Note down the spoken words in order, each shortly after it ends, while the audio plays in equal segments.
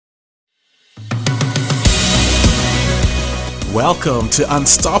Welcome to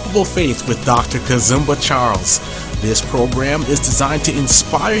Unstoppable Faith with Dr. Kazumba Charles. This program is designed to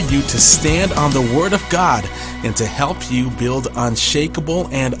inspire you to stand on the Word of God and to help you build unshakable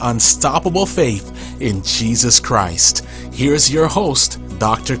and unstoppable faith in Jesus Christ. Here's your host,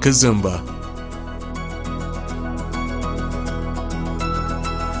 Dr. Kazumba.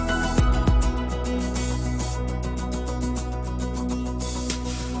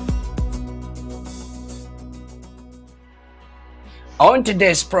 On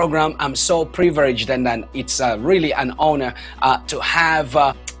today's program, I'm so privileged and it's really an honor to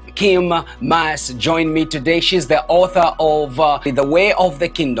have Kim Mas join me today. She's the author of The Way of the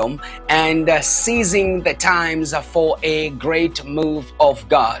Kingdom and Seizing the Times for a Great Move of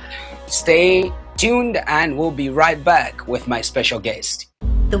God. Stay tuned and we'll be right back with my special guest.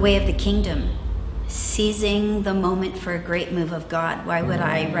 The Way of the Kingdom, Seizing the Moment for a Great Move of God. Why would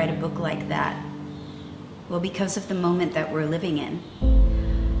I write a book like that? Well, because of the moment that we're living in.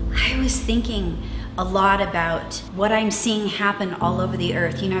 I was thinking a lot about what I'm seeing happen all over the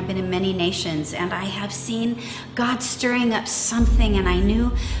earth. You know, I've been in many nations and I have seen God stirring up something, and I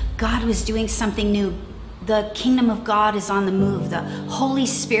knew God was doing something new. The kingdom of God is on the move. The Holy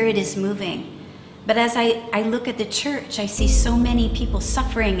Spirit is moving. But as I look at the church, I see so many people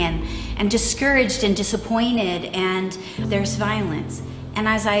suffering and discouraged and disappointed, and there's violence. And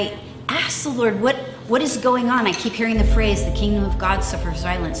as I ask the Lord, what is going on? I keep hearing the phrase, the kingdom of God suffers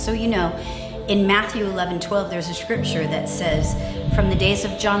violence. So you know, in Matthew 11:12, there's a scripture that says, from the days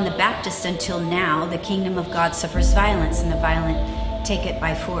of John the Baptist until now, the kingdom of God suffers violence, and the violent take it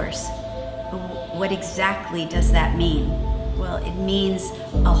by force. What exactly does that mean? Well, it means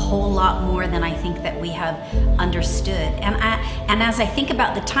a whole lot more than I think that we have understood. And as I think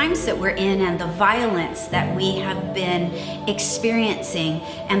about the times that we're in and the violence that we have been experiencing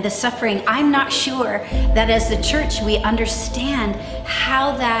and the suffering, I'm not sure that as the church we understand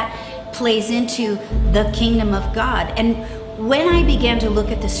how that plays into the kingdom of God. And when I began to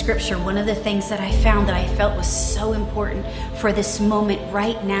look at the scripture, one of the things that I found that I felt was so important for this moment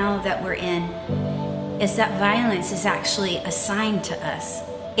right now that we're in is that violence is actually a sign to us.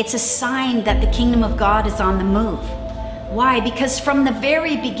 It's a sign that the kingdom of God is on the move. Why? Because from the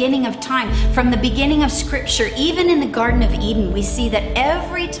very beginning of time, from the beginning of scripture, even in the Garden of Eden, we see that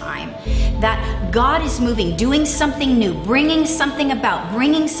every time that God is moving, doing something new, bringing something about,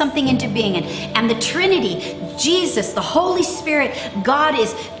 bringing something into being, and the Trinity, Jesus, the Holy Spirit, God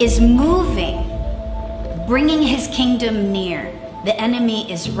is moving, bringing his kingdom near. The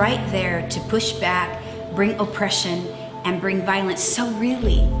enemy is right there to push back, bring oppression, and bring violence. So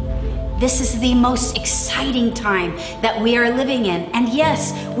really, this is the most exciting time that we are living in. And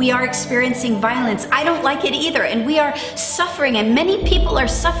yes, we are experiencing violence. I don't like it either. And we are suffering, and many people are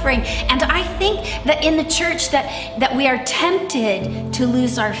suffering. And I think that in the church that we are tempted to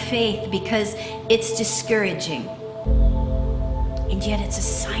lose our faith because it's discouraging. And yet it's a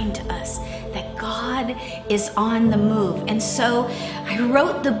sign to us that God is on the move. And so I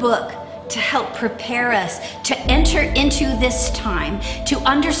wrote the book to help prepare us to enter into this time, to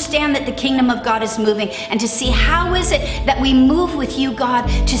understand that the kingdom of God is moving, and to see how is it that we move with you, God,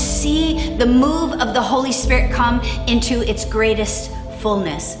 to see the move of the Holy Spirit come into its greatest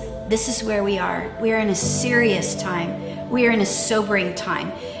fullness. This is where we are. We are in a serious time. We are in a sobering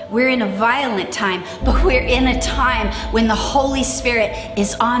time. We're in a violent time, but we're in a time when the Holy Spirit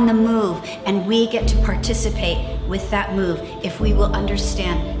is on the move, and we get to participate with that move if we will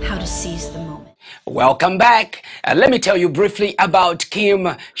understand how to seize the moment. Welcome back. Let me tell you briefly about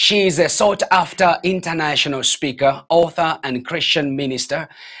Kim. She's a sought-after international speaker, author, and Christian minister.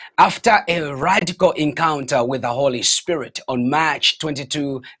 After a radical encounter with the Holy Spirit on March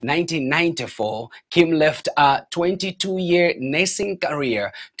 22, 1994, Kim left a 22-year nursing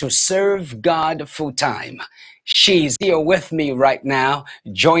career to serve God full-time. She's here with me right now,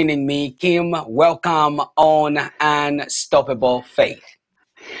 joining me. Kim, welcome on Unstoppable Faith.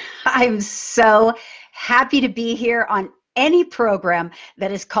 I'm so happy to be here on any program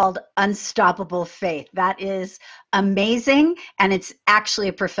that is called Unstoppable Faith. That is amazing, and it's actually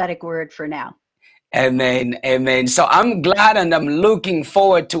a prophetic word for now. Amen. Amen. So I'm glad and I'm looking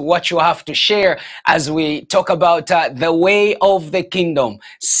forward to what you have to share as we talk about the way of the kingdom,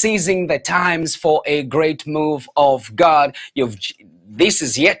 seizing the times for a great move of God. This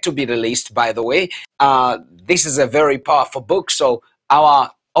is yet to be released, by the way. This is a very powerful book. So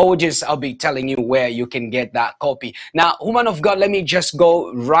our audience, I'll be telling you where you can get that copy. Now, woman of God, let me just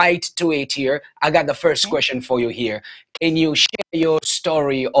go right to it here. I got the first question for you here. Can you share your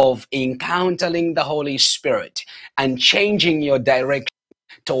story of encountering the Holy Spirit and changing your direction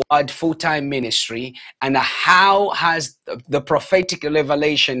toward full-time ministry, and how has the prophetic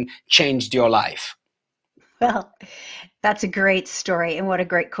revelation changed your life? Well, that's a great story, and what a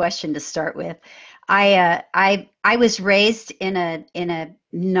great question to start with. I was raised in a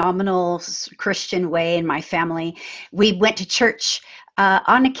nominal Christian way in my family. We went to church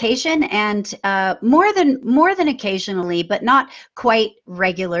on occasion, and more than occasionally, but not quite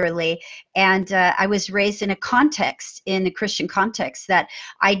regularly. And I was raised in a Christian context, that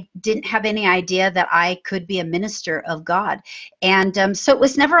I didn't have any idea that I could be a minister of God, and so it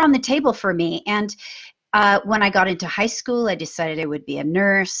was never on the table for me. And when I got into high school, I decided I would be a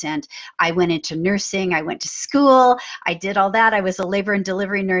nurse, and I went into nursing. I went to school. I did all that. I was a labor and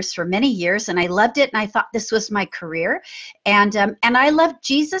delivery nurse for many years, and I loved it, and I thought this was my career. And I loved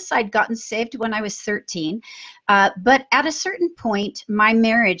Jesus. I'd gotten saved when I was 13. But at a certain point, my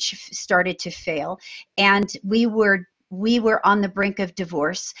marriage started to fail, and we were on the brink of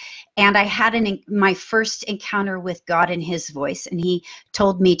divorce, and I had my first encounter with God in his voice, and he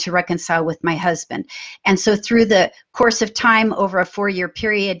told me to reconcile with my husband. And so through the course of time, over a 4-year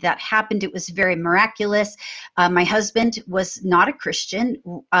period, that happened. It was very miraculous. My husband was not a Christian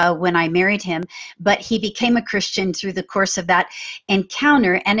when I married him, but he became a Christian through the course of that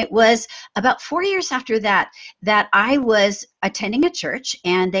encounter. And it was about 4 years after that I was attending a church,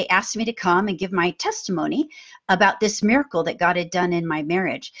 and they asked me to come and give my testimony about this miracle that God had done in my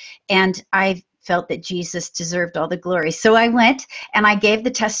marriage. And I felt that Jesus deserved all the glory. So I went and I gave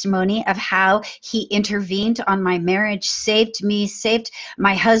the testimony of how he intervened on my marriage, saved me, saved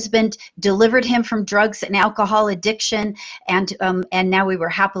my husband, delivered him from drugs and alcohol addiction, and now we were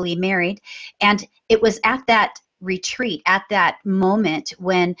happily married. And it was at that retreat, at that moment,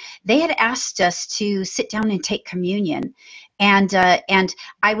 when they had asked us to sit down and take communion. And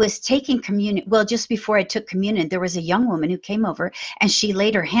I was taking communion. Well, just before I took communion, there was a young woman who came over, and she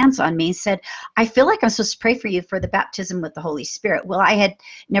laid her hands on me and said, "I feel like I'm supposed to pray for you for the baptism with the Holy Spirit." Well, I had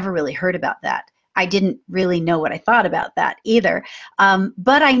never really heard about that. I didn't really know what I thought about that either.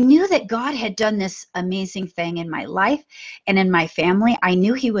 But I knew that God had done this amazing thing in my life and in my family. I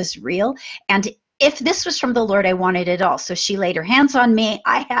knew he was real. And if this was from the Lord, I wanted it all. So she laid her hands on me.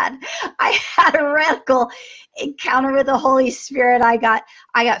 I had a radical encounter with the Holy Spirit. I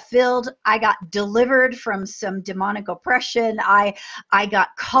got filled. I got delivered from some demonic oppression. I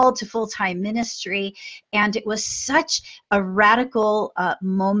got called to full-time ministry, and it was such a radical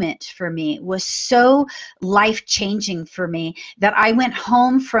moment for me. It was so life-changing for me that I went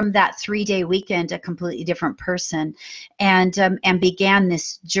home from that 3-day weekend a completely different person, and began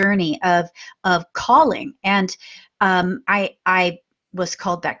this journey of calling. And I was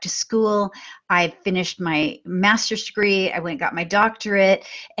called back to school. I finished my master's degree. I went and got my doctorate,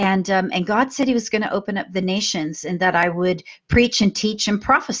 and God said he was going to open up the nations, and that I would preach and teach and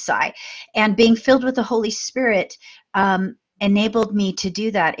prophesy. And being filled with the Holy Spirit enabled me to do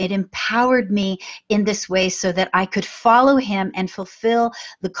that. It empowered me in this way so that I could follow him and fulfill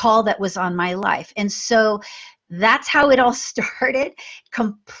the call that was on my life. And so that's how it all started.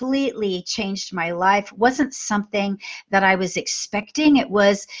 Completely changed my life. Wasn't something that I was expecting. It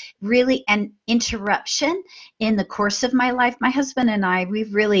was really an interruption in the course of my life. My husband and I, we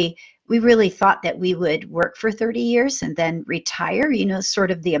really thought that we would work for 30 years and then retire,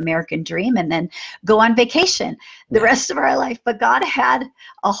 sort of the American dream, and then go on vacation the rest of our life. But God had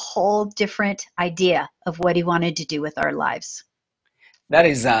a whole different idea of what he wanted to do with our lives. That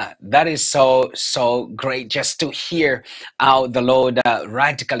is so great, just to hear how the Lord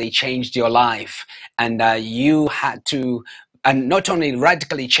radically changed your life, and you had to, and not only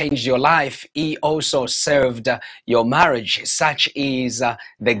radically changed your life, he also served your marriage. Such is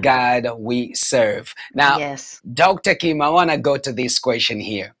the God we serve. Now, Yes. Dr. Kim, I want to go to this question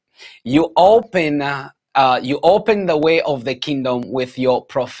here. You open the way of the kingdom with your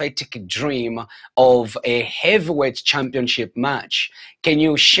prophetic dream of a heavyweight championship match. Can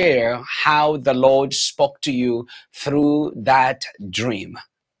you share how the Lord spoke to you through that dream?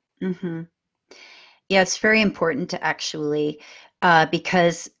 Mm-hmm. Yeah, it's very important to actually,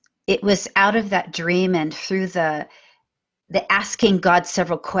 because it was out of that dream and through the asking God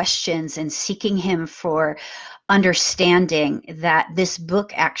several questions and seeking him for understanding that this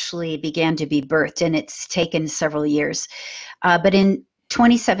book actually began to be birthed, and it's taken several years. But in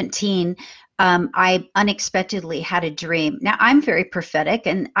 2017, I unexpectedly had a dream. Now, I'm very prophetic,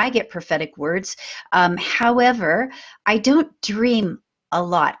 and I get prophetic words. However, I don't dream a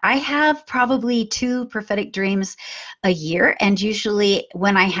lot. I have probably 2 prophetic dreams a year, and usually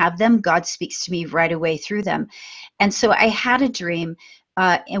when I have them, God speaks to me right away through them. And so I had a dream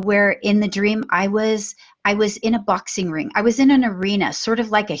where in the dream I was I was in a boxing ring. I was in an arena, sort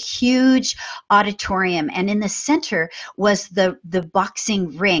of like a huge auditorium, and in the center was the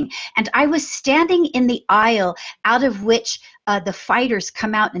boxing ring. And I was standing in the aisle out of which the fighters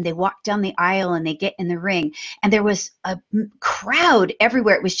come out, and they walk down the aisle and they get in the ring. And there was a crowd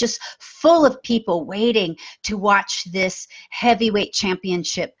everywhere. It was just full of people waiting to watch this heavyweight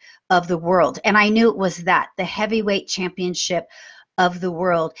championship of the world. And I knew it was the heavyweight championship of the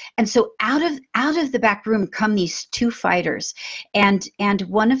world. And so out of the back room come these two fighters, and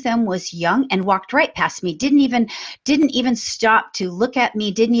one of them was young and walked right past me, didn't even stop to look at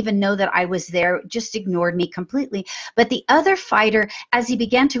me, didn't even know that I was there, just ignored me completely. But the other fighter, as he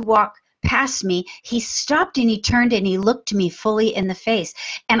began to walk past me, he stopped and he turned and he looked me fully in the face.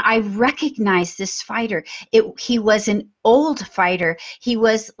 And I recognized this fighter. He was an old fighter. He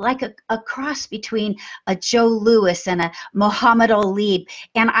was like a cross between a Joe Louis and a Muhammad Ali.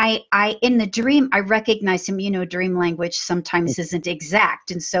 And I in the dream, I recognized him. You know, dream language sometimes isn't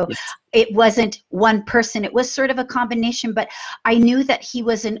exact. And so it wasn't one person. It was sort of a combination, but I knew that he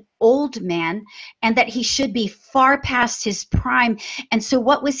was an old man and that he should be far past his prime. And so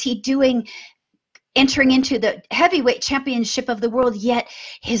what was he doing entering into the heavyweight championship of the world? Yet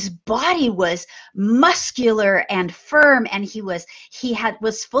his body was muscular and firm, and he was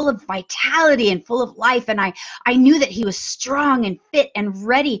full of vitality and full of life. And I knew that he was strong and fit and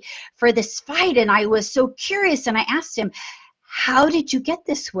ready for this fight. And I was so curious, and I asked him, how did you get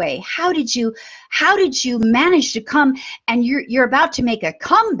this way? How did you manage to come, and you're about to make a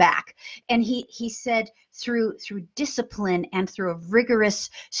comeback? And he said, through discipline and through a rigorous,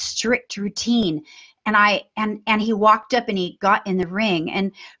 strict routine. And he walked up and he got in the ring,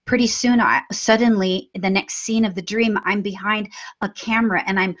 and pretty soon suddenly the next scene of the dream, I'm behind a camera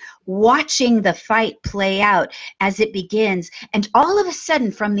and I'm watching the fight play out as it begins. And all of a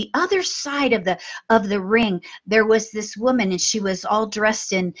sudden, from the other side of the ring, there was this woman, and she was all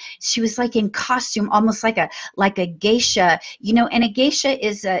dressed she was like in costume, almost like a geisha, you know. And a geisha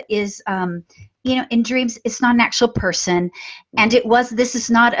is you know, in dreams, it's not an actual person. And this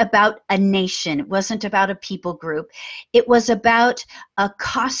is not about a nation. It wasn't about a people group. It was about a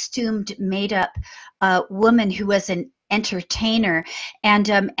costumed, made up woman who was an entertainer. And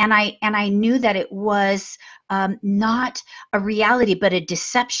I knew that it was not a reality, but a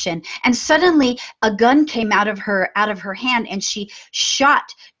deception. And suddenly a gun came out of her hand, and she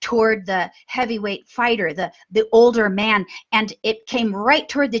shot toward the heavyweight fighter, the older man, and it came right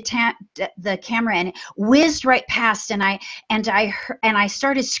toward the camera, and it whizzed right past. And I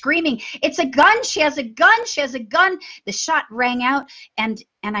started screaming, "It's a gun! She has a gun! She has a gun!" The shot rang out, and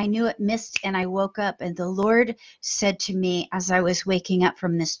I knew it missed, and I woke up, and the Lord said to me as I was waking up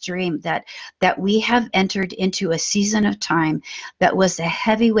from this dream that we have entered into a season of time that was a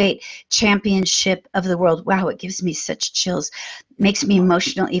heavyweight championship of the world. Wow, it gives me such chills, makes me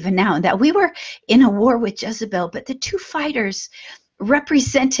emotional even now. And that we were in a war with Jezebel, but the two fighters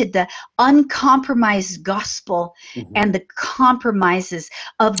represented the uncompromised gospel and the compromises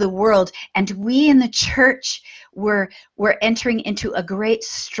of the world. And we in the church were entering into a great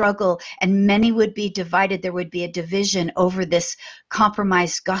struggle, and many would be divided. There would be a division over this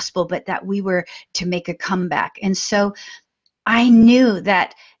compromised gospel, but that we were to make a comeback. And so I knew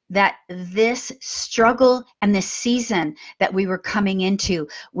that this struggle and this season that we were coming into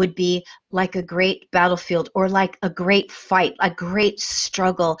would be like a great battlefield, or like a great fight, a great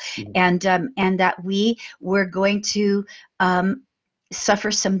struggle, and that we were going to suffer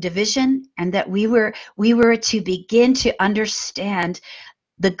some division, and that we were to begin to understand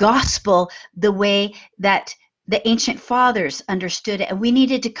the gospel the way that the ancient fathers understood it. And we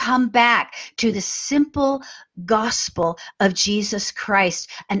needed to come back to the simple gospel of Jesus Christ,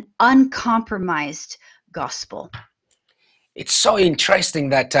 an uncompromised gospel. It's so interesting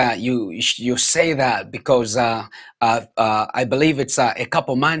that you say that, because I believe it's a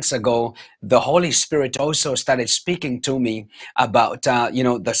couple months ago, the Holy Spirit also started speaking to me about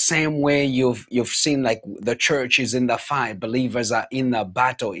the same way you've seen, like the church is in the fight, believers are in the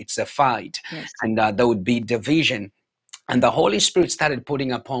battle, it's a fight, yes. And there would be division. And the Holy Spirit started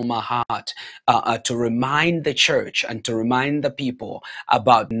putting upon my heart to remind the church and to remind the people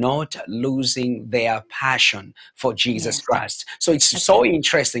about not losing their passion for Jesus yes. Christ. So it's so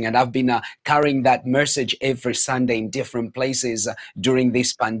interesting. And I've been carrying that message every Sunday in different places during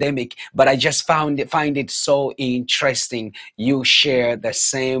this pandemic. But I just find it so interesting. You share the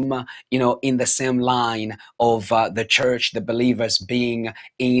same, in the same line of the church, the believers being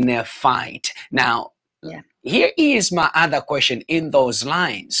in a fight. Now, yeah. Here is my other question in those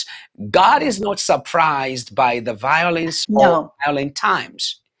lines. God is not surprised by the violence or violent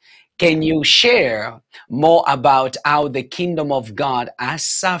times. Can you share more about how the kingdom of God has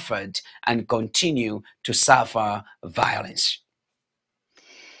suffered and continue to suffer violence?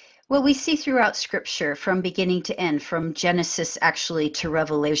 Well, we see throughout Scripture from beginning to end, from Genesis actually to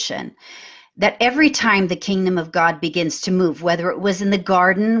Revelation, that every time the kingdom of God begins to move, whether it was in the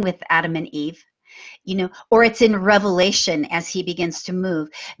garden with Adam and Eve, or it's in Revelation as he begins to move,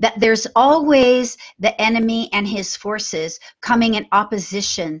 that there's always the enemy and his forces coming in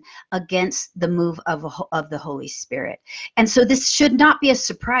opposition against the move of the Holy Spirit. And so this should not be a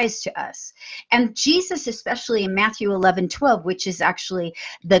surprise to us. And Jesus, especially in Matthew 11:12, which is actually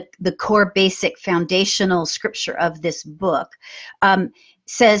the core basic foundational scripture of this book,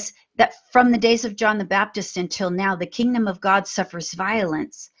 says that from the days of John the Baptist until now, the kingdom of God suffers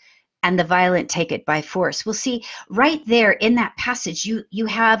violence, and the violent take it by force. We'll see right there in that passage, you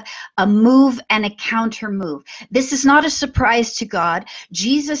have a move and a counter move. This is not a surprise to God.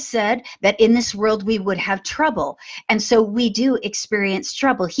 Jesus said that in this world we would have trouble. And so we do experience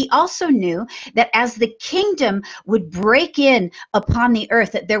trouble. He also knew that as the kingdom would break in upon the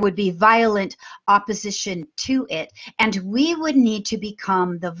earth, that there would be violent opposition to it. And we would need to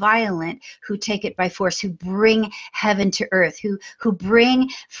become the violent who take it by force, who bring heaven to earth, who bring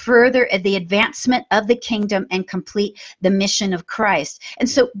further the advancement of the kingdom and complete the mission of Christ. And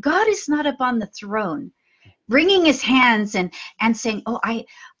so God is not up on the throne wringing his hands and saying, oh, I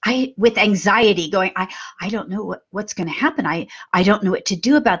with anxiety going, I don't know what's going to happen. I don't know what to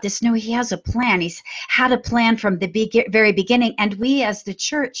do about this. No, he has a plan. He's had a plan from the very beginning. And we as the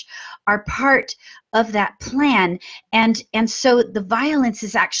church are part of that plan. And so the violence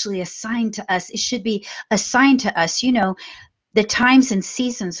is actually assigned to us. It should be assigned to us. The times and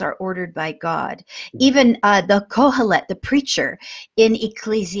seasons are ordered by God. Even the Kohelet, the preacher in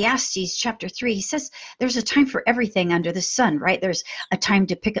Ecclesiastes chapter 3, he says there's a time for everything under the sun, right? There's a time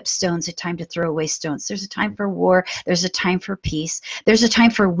to pick up stones, a time to throw away stones. There's a time for war. There's a time for peace. There's a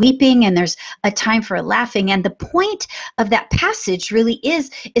time for weeping, and there's a time for laughing. And the point of that passage really is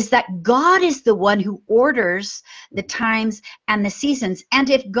that God is the one who orders the times and the seasons. And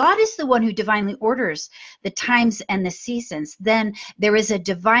if God is the one who divinely orders the times and the seasons, then there is a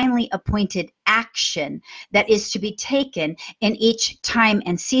divinely appointed action that is to be taken in each time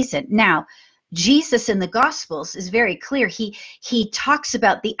and season. Now, Jesus in the Gospels is very clear. He talks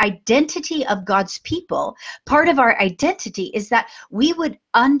about the identity of God's people. Part of our identity is that we would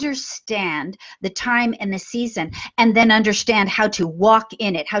understand the time and the season, and then understand how to walk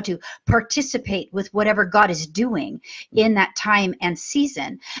in it, how to participate with whatever God is doing in that time and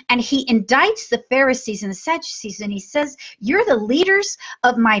season. And he indicts the Pharisees and the Sadducees, and he says, you're the leaders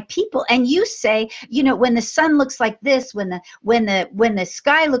of my people, and you say, when the sun looks like this, when the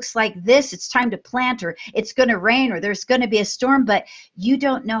sky looks like this, it's time to plant, or it's going to rain, or there's going to be a storm, but you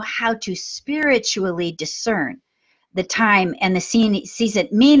don't know how to spiritually discern the time and the season,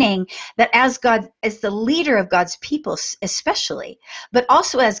 meaning that as the leader of God's people especially, but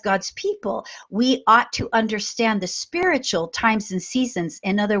also as God's people, we ought to understand the spiritual times and seasons.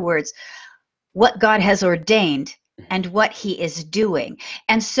 In other words, what God has ordained and what he is doing.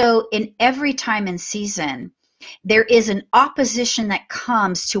 And so in every time and season, there is an opposition that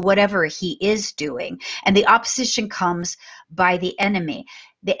comes to whatever he is doing, and the opposition comes by the enemy.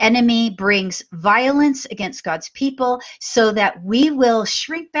 The enemy brings violence against God's people so that we will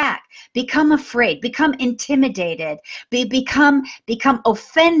shrink back, become afraid, become intimidated, become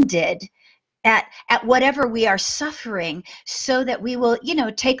offended at whatever we are suffering, so that we will,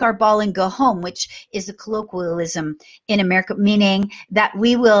 take our ball and go home, which is a colloquialism in America, meaning that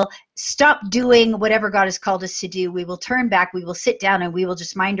we will stop doing whatever God has called us to do. We will turn back, we will sit down, and we will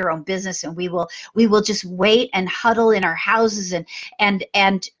just mind our own business, and we will just wait and huddle in our houses and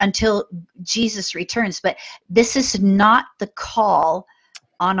until Jesus returns. But this is not the call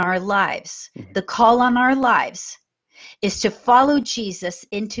on our lives. The call on our lives is to follow Jesus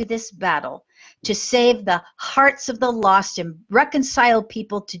into this battle, to save the hearts of the lost and reconcile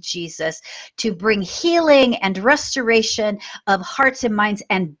people to Jesus, to bring healing and restoration of hearts and minds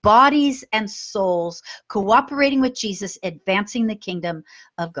and bodies and souls, cooperating with Jesus, advancing the kingdom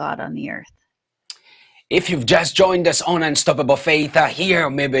of God on the earth. If you've just joined us on Unstoppable Faith, here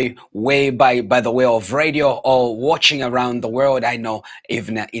maybe way by the way of radio or watching around the world, I know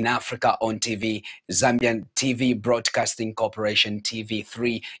even in Africa on TV, Zambian TV Broadcasting Corporation,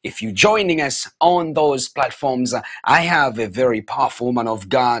 TV3. If you're joining us on those platforms, I have a very powerful woman of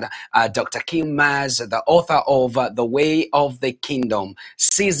God, Dr. Kim Maz, the author of The Way of the Kingdom,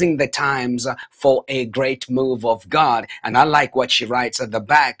 Seizing the Times for a Great Move of God. And I like what she writes at the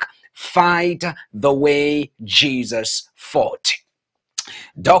back: fight the way Jesus fought.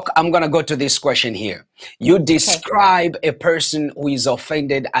 Doc, I'm going to go to this question here. You Okay. describe a person who is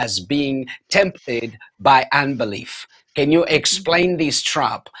offended as being tempted by unbelief. Can you Mhm. explain this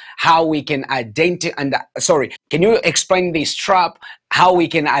trap? How we can identify and sorry, can you explain this trap? How we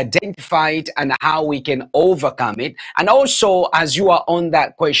can identify it and how we can overcome it? And also, as you are on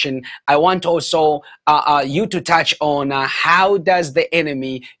that question, I want also you to touch on how does the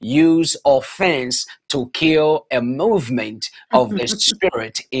enemy use offense to kill a movement of the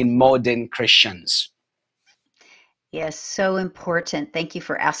spirit in modern Christians? Yes, so important. Thank you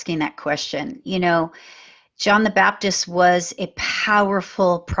for asking that question. You know, John the Baptist was a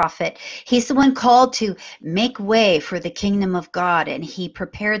powerful prophet. He's the one called to make way for the kingdom of God, and he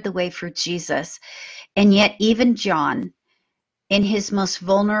prepared the way for Jesus. And yet, even John, in his most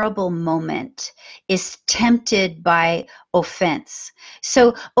vulnerable moment, is tempted by offense.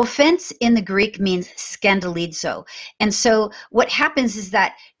 So offense in the Greek means scandalizo. And so what happens is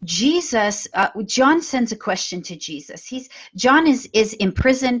that John sends a question to Jesus. John is in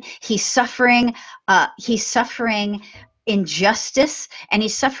prison. He's suffering injustice, and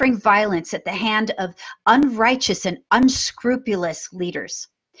he's suffering violence at the hand of unrighteous and unscrupulous leaders.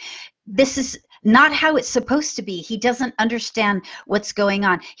 This is not how it's supposed to be. He doesn't understand what's going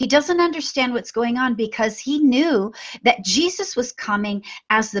on. He doesn't understand what's going on because he knew that Jesus was coming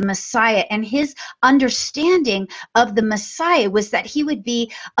as the Messiah, and his understanding of the Messiah was that he would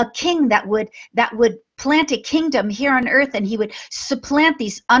be a king that would plant a kingdom here on earth, and he would supplant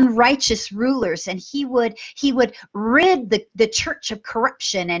these unrighteous rulers, and he would rid the church of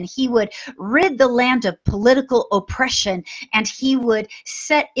corruption, and he would rid the land of political oppression, and he would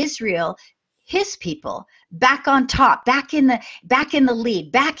set Israel, his people, back on top, back in the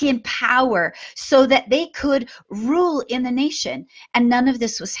lead, back in power, so that they could rule in the nation. And none of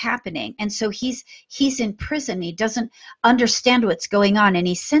this was happening. And so he's in prison. He doesn't understand what's going on, and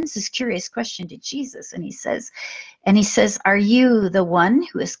he sends this curious question to Jesus, and he says, "Are you the one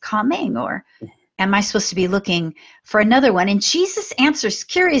who is coming, or am I supposed to be looking for another one?" And Jesus answers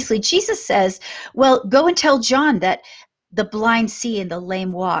curiously. Jesus says, "Well, go and tell John that the blind see and the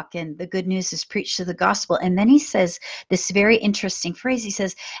lame walk, and the good news is preached to the gospel." And then he says this very interesting phrase. He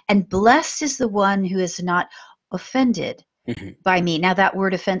says, "And blessed is the one who is not offended Mhm. by me." Now that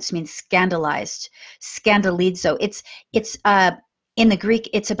word offense means scandalized, scandalizo. It's in the Greek,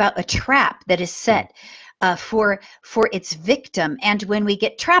 it's about a trap that is set for its victim. And when we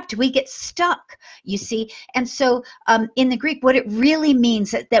get trapped, we get stuck, you see. And so in the Greek, what it really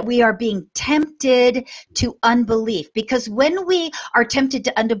means is that we are being tempted to unbelief. Because when we are tempted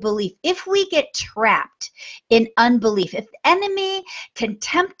to unbelief, if we get trapped in unbelief, if the enemy can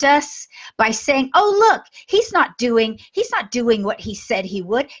tempt us by saying, "Oh, look, he's not doing what he said he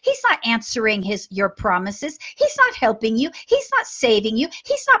would. He's not answering your promises. He's not helping you. He's not saving you.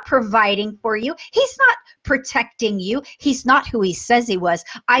 He's not providing for you. He's not protecting you. He's not who he says he was.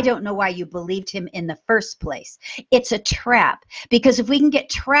 I don't know why you believed him in the first place." It's a trap, because if we can get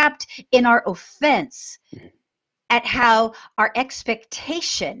trapped in our offense at how our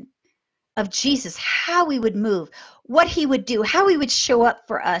expectation of Jesus, how he would move, what he would do, how he would show up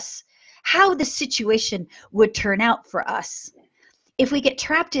for us, how the situation would turn out for us. If we get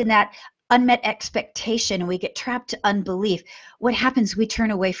trapped in that unmet expectation and we get trapped to unbelief, what happens? We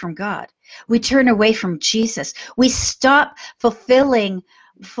turn away from God. We turn away from Jesus. We stop fulfilling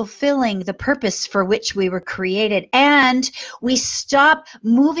the purpose for which we were created, and we stop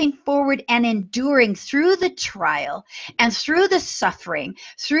moving forward and enduring through the trial and through the suffering,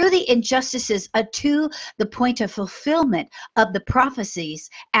 through the injustices, to the point of fulfillment of the prophecies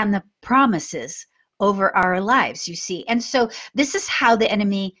and the promises over our lives, you see. And so this is how the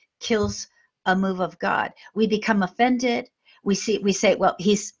enemy kills a move of God. We become offended. We say, "Well,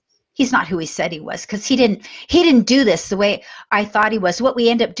 he's not who he said he was, because he didn't do this the way I thought he was." What we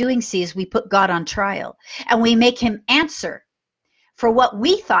end up doing, see, is we put God on trial, and we make him answer for what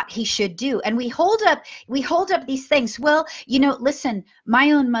we thought he should do, and we hold up these things. Well, listen,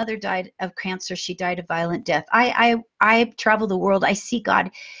 my own mother died of cancer. She died a violent death. I travel the world. I see God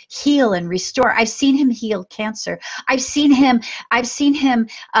heal and restore. I've seen him heal cancer. I've seen him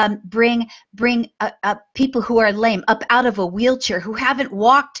bring people who are lame up out of a wheelchair, who haven't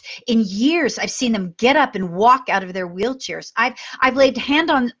walked in years. I've seen them get up and walk out of their wheelchairs. I've laid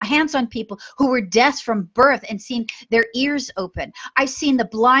hands on people who were deaf from birth and seen their ears open. I've seen the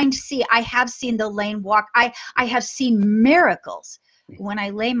blind see. I have seen the lame walk. I have seen miracles. When I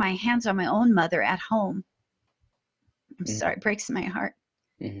lay my hands on my own mother at home, I'm sorry, it breaks my heart.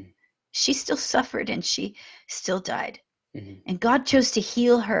 She still suffered, and she still died. And God chose to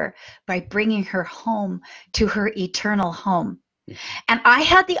heal her by bringing her home to her eternal home. And I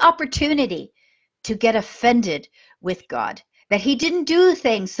had the opportunity to get offended with God, that he didn't do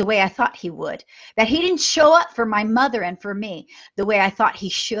things the way I thought he would, that he didn't show up for my mother and for me the way I thought he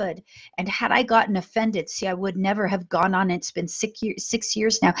should. And had I gotten offended, see, I would never have gone on. It's been 6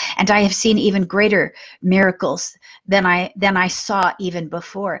 years now, and I have seen even greater miracles than I saw even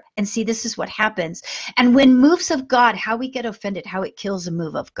before. And see, this is what happens. And when moves of God, how we get offended, how it kills a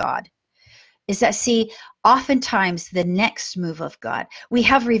move of God, is that, see, oftentimes the next move of God, we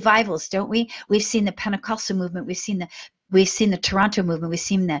have revivals, don't we? We've seen the Pentecostal movement, we've seen the Toronto movement, we've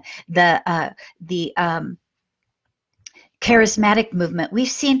seen the charismatic movement, we've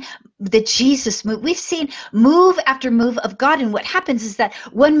seen the Jesus move, we've seen move after move of God. And what happens is that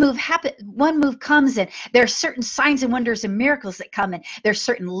one move comes, and there are certain signs and wonders and miracles that come, and there's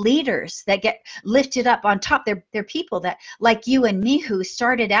certain leaders that get lifted up on top. They're people that, like you and me, who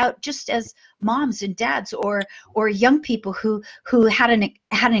started out just as moms and dads, or young people who had an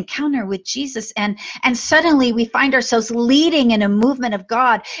encounter with Jesus, and suddenly we find ourselves leading in a movement of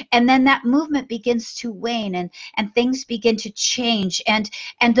God, and then that movement begins to wane, and things begin to change, and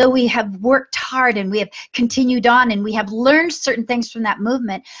though we have worked hard and we have continued on and we have learned certain things from that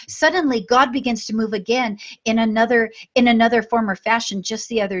movement, suddenly God begins to move again in another form or fashion. Just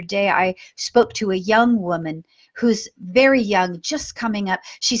the other day, I spoke to a young woman who's very young, just coming up.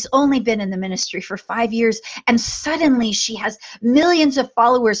 She's only been in the ministry for 5 years, and suddenly she has millions of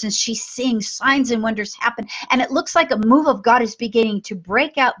followers, and she's seeing signs and wonders happen, and it looks like a move of God is beginning to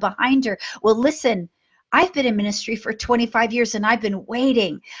break out behind her. Well, listen, I've been in ministry for 25 years, and I've been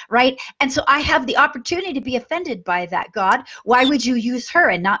waiting, right? And so I have the opportunity to be offended by that. God, why would you use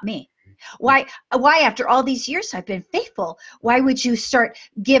her and not me? Why after all these years I've been faithful, why would you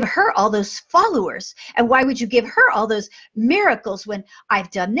give her all those followers? And why would you give her all those miracles when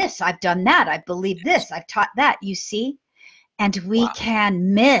I've done this, I've done that, I've believed this, I've taught that, you see? And we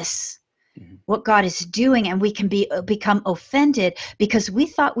can miss what God is doing, and we can become offended because we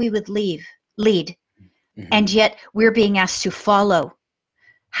thought we would lead, and yet we're being asked to follow.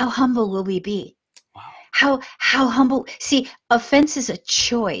 How humble will we be? How humble. See, offense is a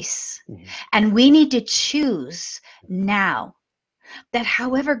choice, and we need to choose now that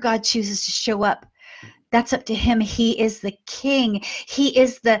however God chooses to show up, that's up to him. He is the king. He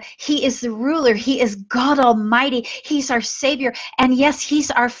is the ruler. He is God Almighty. He's our Savior. And yes, he's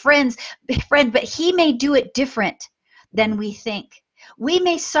our friend, but he may do it different than we think. We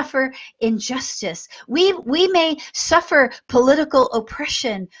may suffer injustice. We may suffer political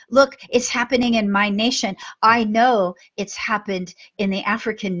oppression. Look, it's happening in my nation. I know it's happened in the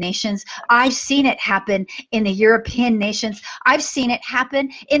African nations. I've seen it happen in the European nations. I've seen it happen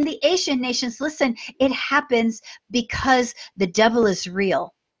in the Asian nations. Listen, it happens because the devil is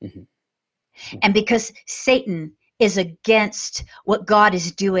real. And because Satan is against what God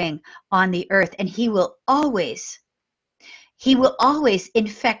is doing on the earth, and he will always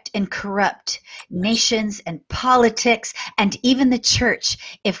infect and corrupt nations and politics and even the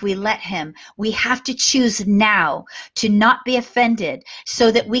church if we let him. We have to choose now to not be offended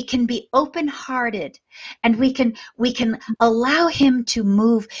so that we can be open-hearted, and we can allow him to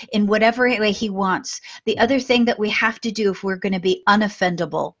move in whatever way he wants. The other thing that we have to do if we're going to be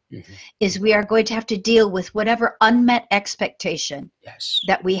unoffendable is we are going to have to deal with whatever unmet expectation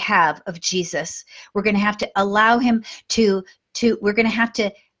that we have of Jesus. We're going to have to allow him to we're going to have to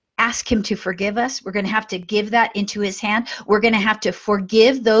ask him to forgive us. We're going to have to give that into his hand. We're going to have to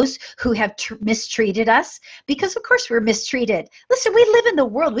forgive those who have mistreated us, because of course we're mistreated. Listen, we live in the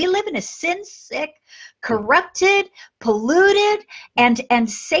world. We live in a sin-sick, corrupted, polluted, and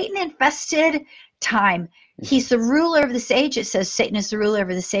Satan-infested time. He's the ruler of this age. It says Satan is the ruler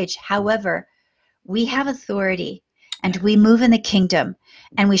over this age. However, we have authority, and we move in the kingdom,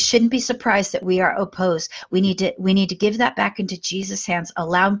 and we shouldn't be surprised that we are opposed. We need to give that back into Jesus' hands,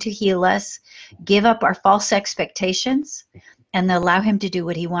 allow him to heal us, give up our false expectations, and allow him to do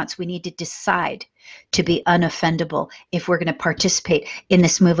what he wants. We need to decide to be unoffendable if we're going to participate in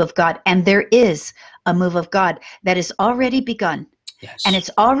this move of God. And there is a move of God that has already begun. And it's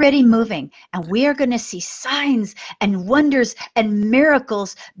already moving, and we are going to see signs and wonders and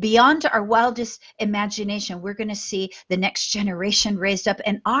miracles beyond our wildest imagination. We're going to see the next generation raised up,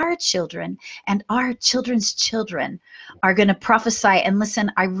 and our children and our children's children are going to prophesy. And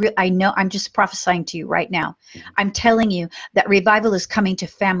listen, I know I'm just prophesying to you right now. I'm telling you that revival is coming to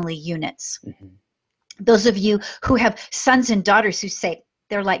family units. Those of you who have sons and daughters who say,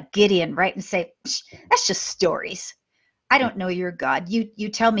 they're like Gideon, right? And say, that's just stories. I don't know your God. You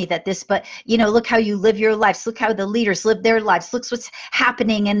tell me that this, but look how you live your lives. Look how the leaders live their lives. Look what's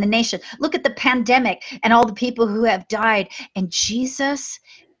happening in the nation. Look at the pandemic and all the people who have died. And Jesus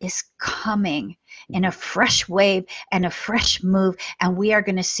is coming in a fresh wave and a fresh move, and we are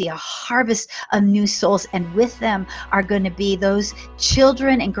going to see a harvest of new souls, and with them are going to be those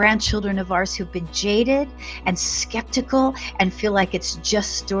children and grandchildren of ours who've been jaded and skeptical and feel like it's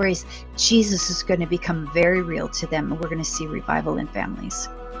just stories. Jesus is going to become very real to them, and we're going to see revival in families.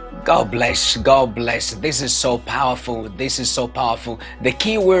 God bless. God bless. This is so powerful. This is so powerful. The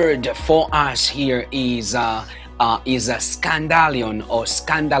key word for us here is a scandalion or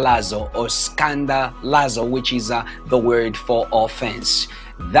scandalazo, which is the word for offense.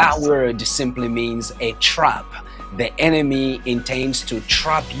 That word simply means a trap. The enemy intends to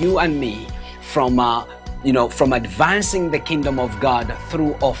trap you and me from advancing the kingdom of God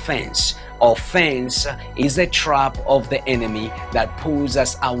through offense. Offense is a trap of the enemy that pulls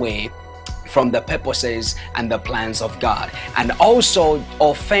us away from the purposes and the plans of God. And also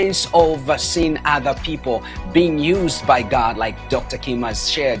offense of seeing other people being used by God, like Dr. Kim has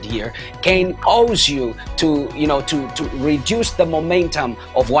shared here, can cause you to reduce the momentum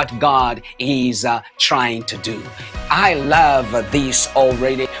of what God is trying to do. I love this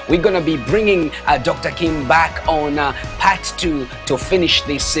already. We're going to be bringing Dr. Kim back on part 2 to finish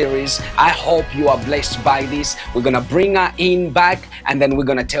this series. I hope you are blessed by this. We're going to bring her in back, and then we're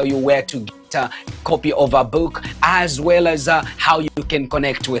going to tell you where to get a copy of her book, as well as how you can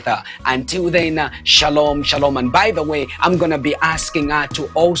connect with her. Until then, shalom, shalom. And by the way, I'm going to be asking her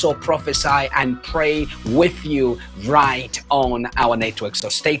to also prophesy and pray with you right on our network. So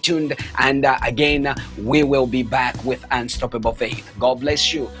stay tuned. And again, we will be back with Unstoppable Faith. God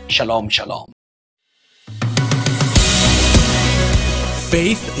bless you. Shalom, shalom.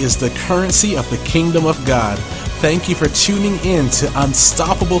 Faith is the currency of the kingdom of God. Thank you for tuning in to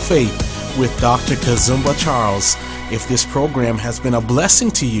Unstoppable Faith with Dr. Kazumba Charles. If this program has been a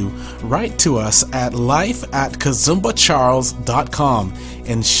blessing to you, write to us at life@kazumbacharles.com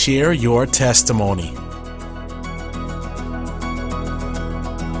and share your testimony.